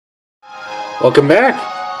Welcome back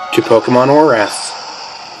to Pokemon ORS.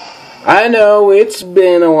 I know, it's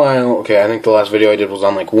been a while. Okay, I think the last video I did was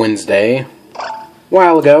on like Wednesday. A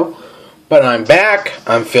while ago. But I'm back.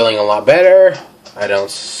 I'm feeling a lot better. I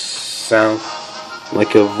don't sound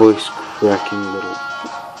like a voice cracking little...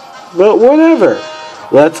 But whatever.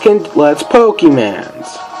 Let's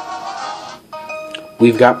Pokemans.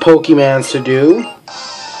 We've got Pokemans to do.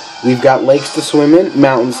 We've got lakes to swim in,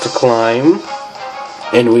 mountains to climb.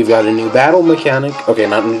 And we've got a new battle mechanic. Okay,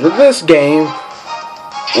 not new to this game.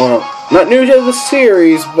 Well, not new to the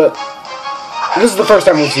series, but this is the first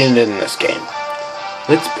time we've seen it in this game.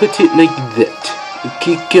 Let's put it like that.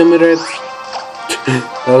 Okay, comrades.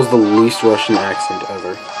 That was the least Russian accent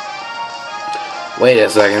ever. Wait a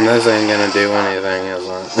second, this ain't gonna do anything, is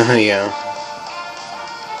it? Yeah.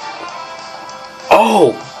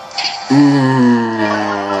 Oh!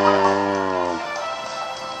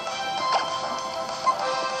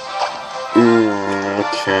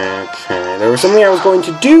 Okay. There was something I was going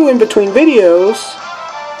to do in between videos,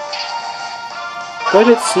 but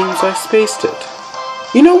it seems I spaced it.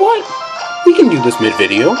 You know what? We can do this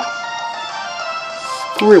mid-video.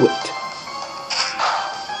 Screw it.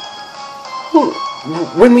 Well,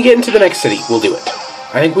 when we get into the next city, we'll do it.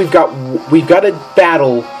 I think we've got a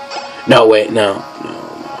battle. No, wait, no.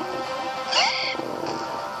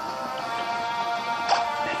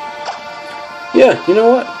 Yeah, you know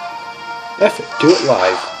what? F it, do it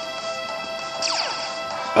live.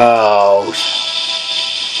 Oh,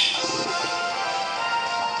 shit.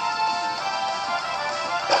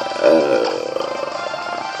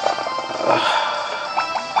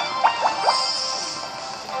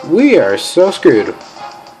 We are so screwed.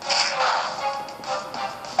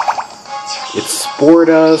 It spored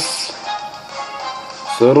us,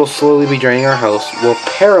 so it'll slowly be draining our health. We'll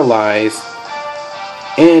paralyze,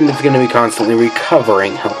 and it's going to be constantly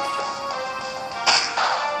recovering health.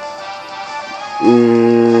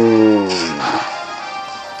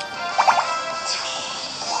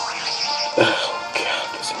 Oh god,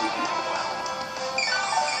 this is going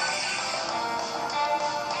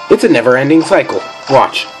well. It's a never-ending cycle.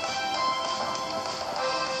 Watch.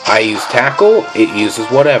 I use tackle, it uses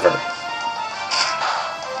whatever. My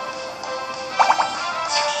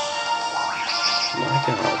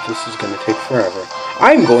god, this is going to take forever.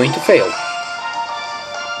 I'm going to fail.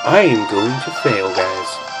 I am going to fail,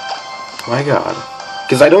 guys. My god.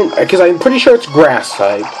 Because I'm pretty sure it's grass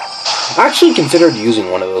type. I actually considered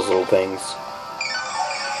using one of those little things.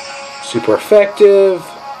 Super effective.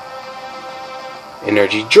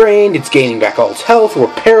 Energy drained. It's gaining back all its health.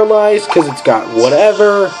 We're paralyzed because it's got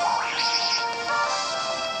whatever.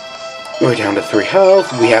 We're down to 3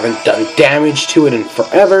 health. We haven't done damage to it in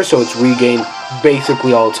forever, so it's regained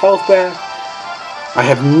basically all its health back. I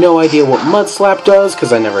have no idea what Mud Slap does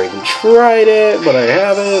because I never even tried it, but I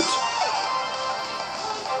have it.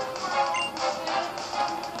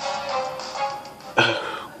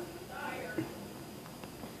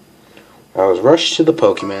 I was rushed to the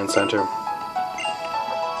Pokemon Center.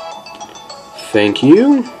 Thank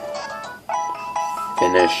you.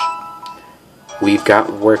 Finish. We've got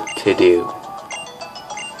work to do.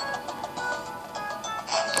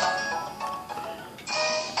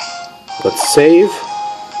 Let's save.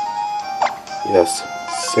 Yes,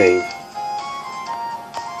 save.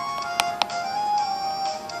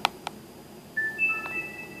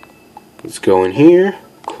 Let's go in here.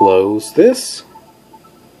 Close this.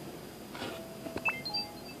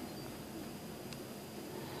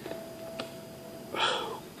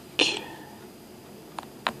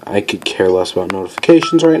 I could care less about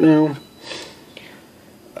notifications right now.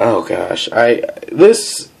 Oh gosh,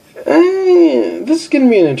 this is gonna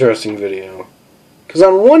be an interesting video. Because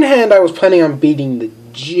on one hand, I was planning on beating the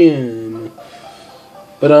gym,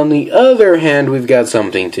 but on the other hand, we've got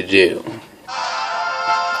something to do.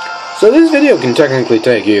 So this video can technically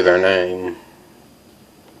take either name.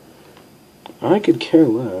 I could care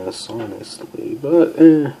less, honestly, but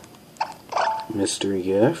mystery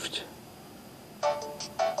gift.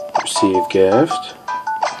 Receive gift.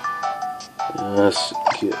 Let's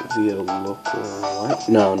get via local. What?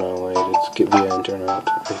 No, wait. It's get via internet.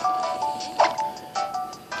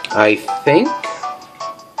 I think.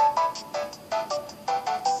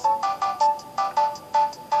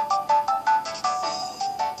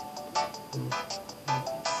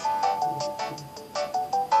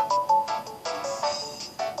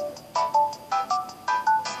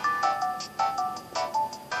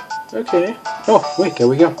 Okay. Oh, wait. There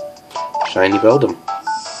we go. Shiny Beldum.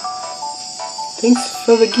 Thanks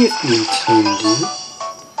for the gift, Nintendo.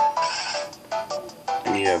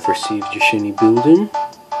 You have received your shiny Beldum.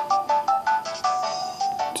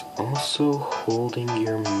 It's also holding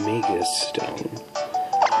your Mega Stone.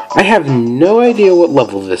 I have no idea what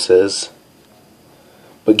level this is.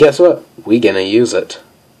 But guess what? We're gonna use it.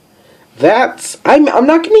 I'm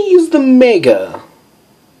not gonna use the Mega.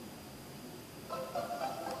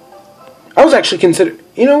 I was actually considering...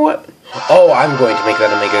 You know what? Oh, I'm going to make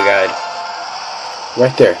that a Mega Guide.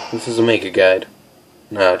 Right there. This is a Mega Guide.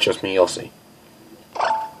 No, trust me, you'll see.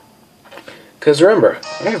 Because remember,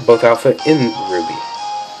 I have both Alpha and Ruby.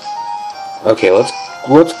 Okay,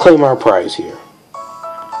 let's claim our prize here.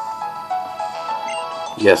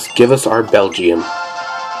 Yes, give us our Belgium.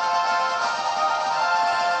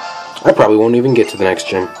 I probably won't even get to the next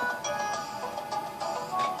gym.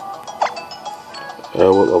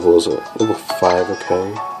 What level is it? Level 5,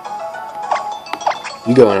 okay.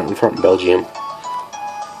 You go in front, Belgium.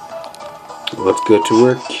 Let's go to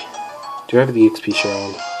work. Do I have the XP share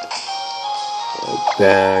on?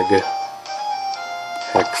 Bag.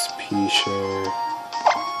 XP share.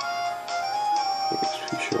 The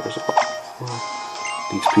XP share is off.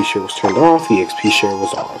 The XP share was turned off. The XP share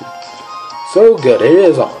was on. So good, it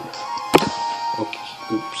is on. Okay.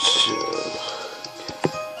 Oops.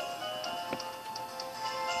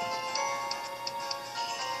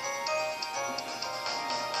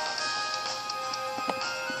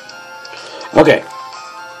 Okay.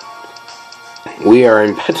 We are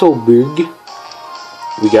in Petalburg.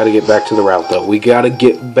 We gotta get back to the route, though. We gotta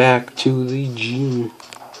get back to the gym.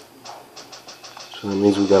 So that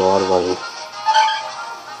means we got a lot of money.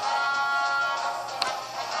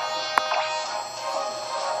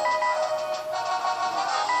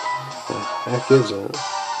 What the heck is it?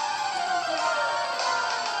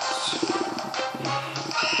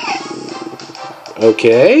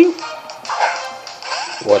 Okay.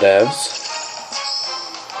 Whatevs.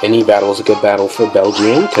 Any battle is a good battle for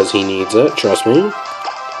Belgium, because he needs it, trust me.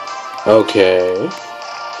 Okay.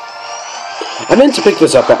 I meant to pick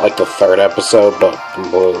this up at, like, the 3rd episode, but...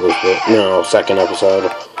 No, 2nd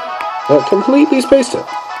episode. But completely spaced it.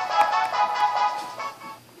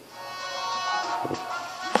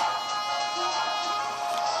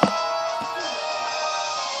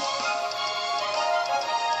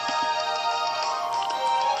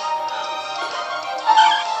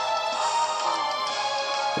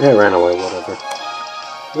 Yeah, it ran away, whatever.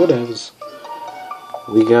 Whatevs.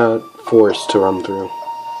 We got forest to run through.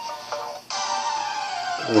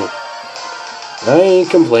 I ain't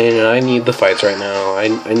complaining, I need the fights right now. I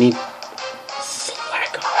need...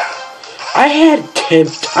 Slack off.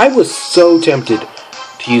 I was so tempted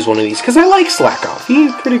to use one of these, because I like Slack Off.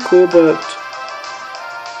 He's pretty cool, but...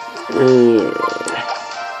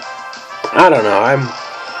 I don't know,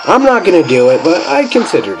 I'm not gonna do it, but I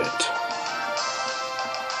considered it.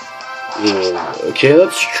 Okay,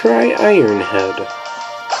 let's try Ironhead.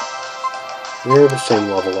 We're the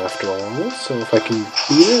same level after all, so if I can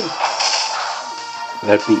beat it,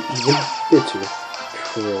 that'd be even better.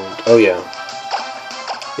 Oh yeah.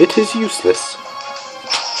 It is useless.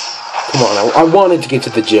 Come on, I wanted to get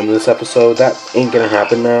to the gym this episode. That ain't gonna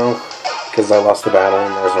happen now, because I lost the battle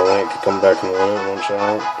and there's no way I could come back and win it in one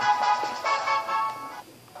shot.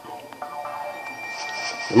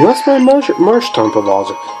 Unless my Marsh Stomp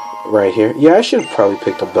evolves right here. Yeah, I should have probably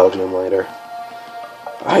picked up Belgium later.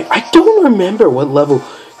 I don't remember what level,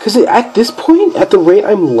 because at this point, at the rate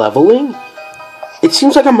I'm leveling, it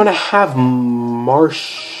seems like I'm going to have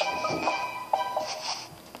Marsh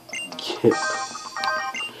Kip.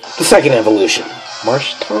 The 2nd evolution.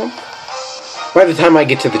 Marsh Stomp? By the time I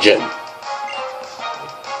get to the gym.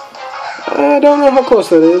 I don't know how close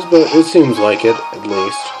that is, but it seems like it, at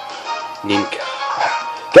least. Ninka.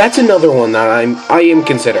 That's another one that I am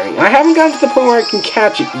considering. I haven't gotten to the point where I can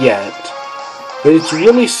catch it yet, but it's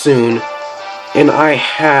really soon, and I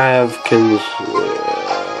have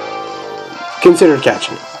considered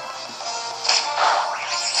catching it.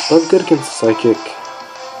 But good against Psychic.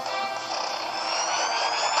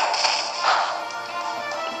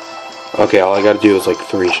 Okay, all I gotta do is like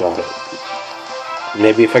 3-shot it.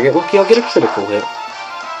 Maybe if I get lucky, I'll get a critical hit.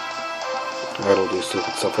 Or it'll do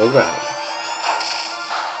stupid stuff like that.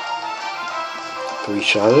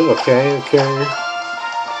 3-shot it, okay.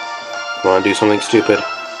 Wanna do something stupid.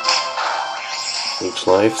 Each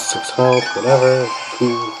life, 6 health, whatever.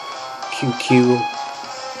 Cool. QQ.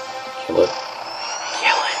 Kill it.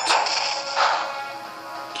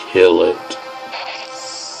 Kill it.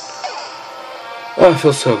 Oh, it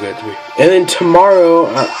feels so good to me. And then tomorrow,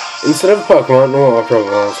 instead of Pokemon, well, I'm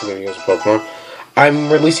probably also going to use a Pokemon,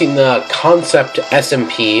 I'm releasing the Concept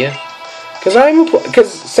SMP.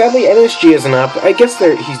 Because sadly NSG isn't up. I guess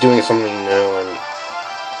he's doing something new, and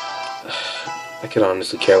I could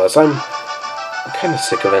honestly care less. I'm kind of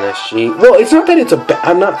sick of NSG. Well, it's not that it's a bad...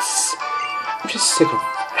 I'm just sick of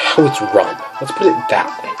how it's run. Let's put it that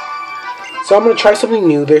way. So I'm going to try something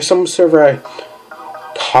new. There's some server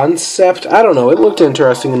concept. I don't know. It looked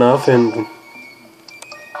interesting enough, and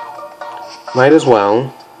might as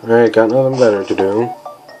well. Alright, got nothing better to do.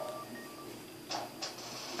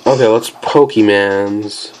 Okay, let's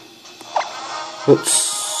Pokemans. Let's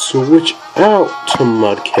switch out to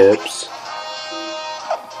Mudkips.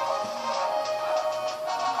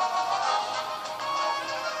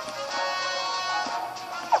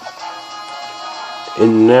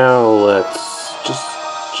 And now let's just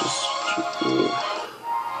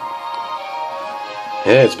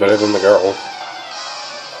yeah, it's better than the girl.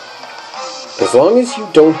 As long as you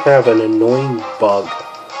don't have an annoying bug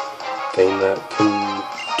thing that can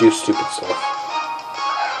do stupid stuff.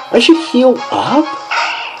 I should heal up?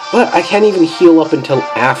 But I can't even heal up until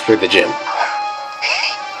after the gym.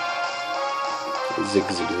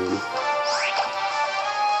 Zigzagoon.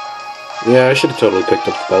 Yeah, I should have totally picked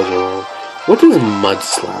up the Beldum. What does Mud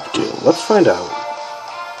Slap do? Let's find out.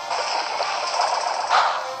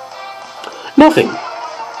 Nothing.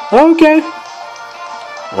 Okay.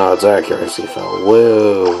 Oh, its accuracy fell.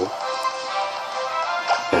 Whoa.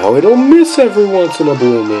 Now it'll miss every once in a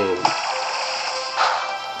blue moon.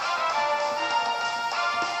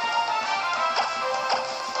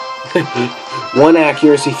 One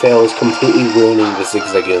accuracy fail is completely ruining the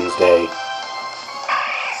Zigzagoon's day.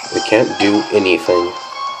 They can't do anything.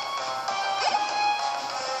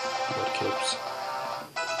 Mudkips.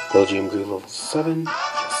 Belgium grew level 7.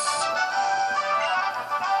 Yes.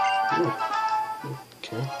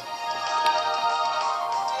 Okay.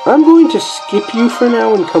 I'm going to skip you for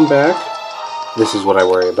now and come back. This is what I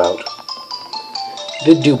worry about.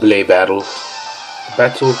 The double battle.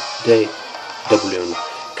 Battle de doubloon.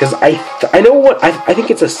 Because I know what, I think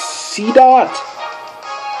it's a C-Dot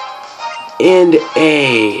and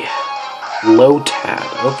a Lotad.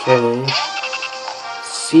 Okay.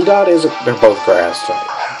 C-Dot is, they're both grass type.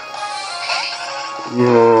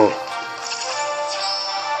 No.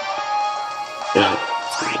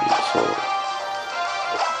 So,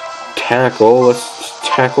 tackle, let's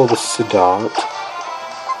tackle the C-Dot.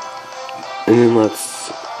 And then let's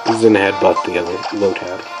headbutt the other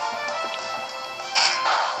Lotad.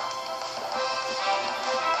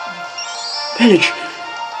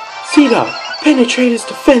 C-Dot, penetrate his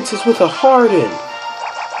defenses with a Harden.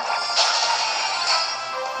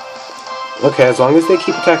 Okay, as long as they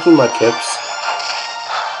keep attacking Mudkips.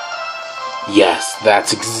 Yes,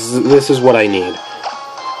 this is what I need.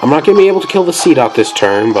 I'm not going to be able to kill the C-Dot this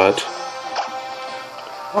turn, but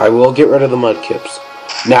I will get rid of the Mudkips.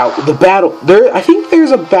 Now, the battle, I think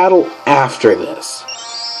there's a battle after this.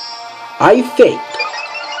 I think.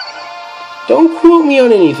 Don't quote me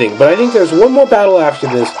on anything, but I think there's one more battle after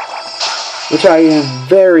this, which I am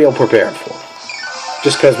very ill prepared for.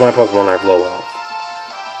 Just because my Pokemon are low health.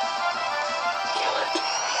 Kill it.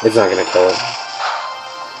 It's not going to kill it.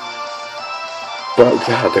 But,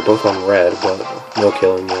 God, they're both on red, but no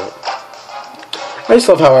killing yet. I just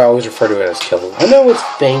love how I always refer to it as killing. I know it's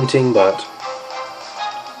fainting, but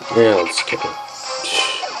yeah, let's skip it.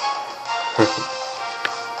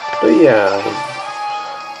 But yeah,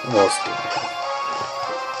 what else do I have?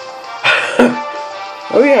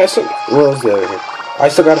 Oh yeah, what was the other thing? I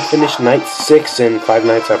still gotta finish Night 6 and 5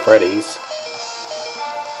 Nights at Freddy's.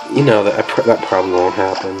 You know, that probably won't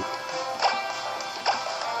happen.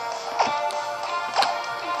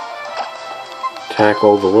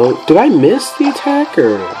 Tackle the load. Did I miss the attack,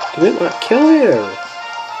 or did it not kill it, or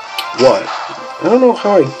what? I don't know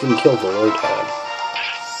how I didn't kill the low tab.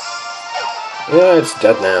 Yeah, it's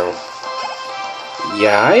dead now.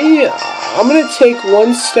 Yeah, I'm gonna take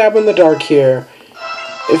one stab in the dark here.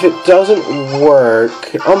 If it doesn't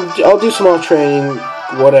work, I'll do some off training,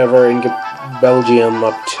 whatever, and get Belgium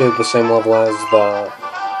up to the same level as the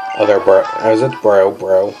other bro. Is it bro?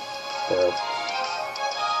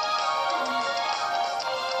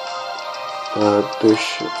 There's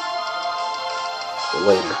shit.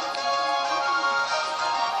 Later.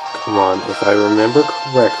 Come on, if I remember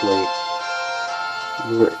correctly,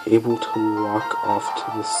 you were able to walk off to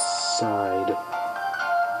the side.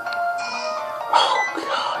 Oh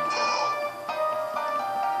god,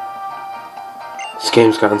 no. This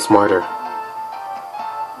game's gotten smarter.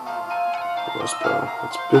 Yes, bro.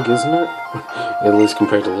 It's big, isn't it? At least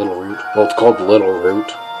compared to Little Root. Well, it's called Little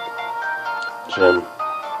Root. Gem.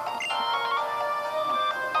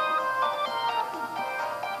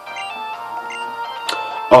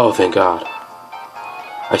 Oh, thank God.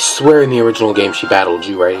 I swear in the original game she battled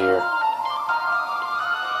you right here.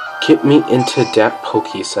 Get me into that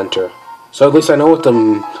Poke Center. So at least I know what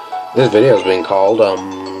this video is being called.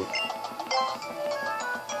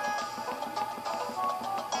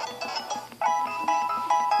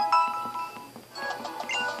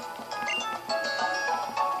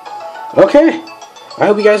 Okay. I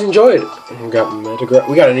hope you guys enjoyed. We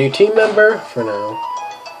got a new team member for now.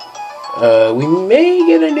 We may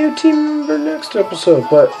get a new team member next episode,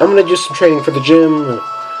 but I'm gonna do some training for the gym.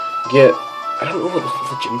 I don't know what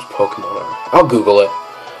the gym's Pokemon are. I'll Google it.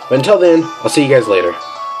 But until then, I'll see you guys later.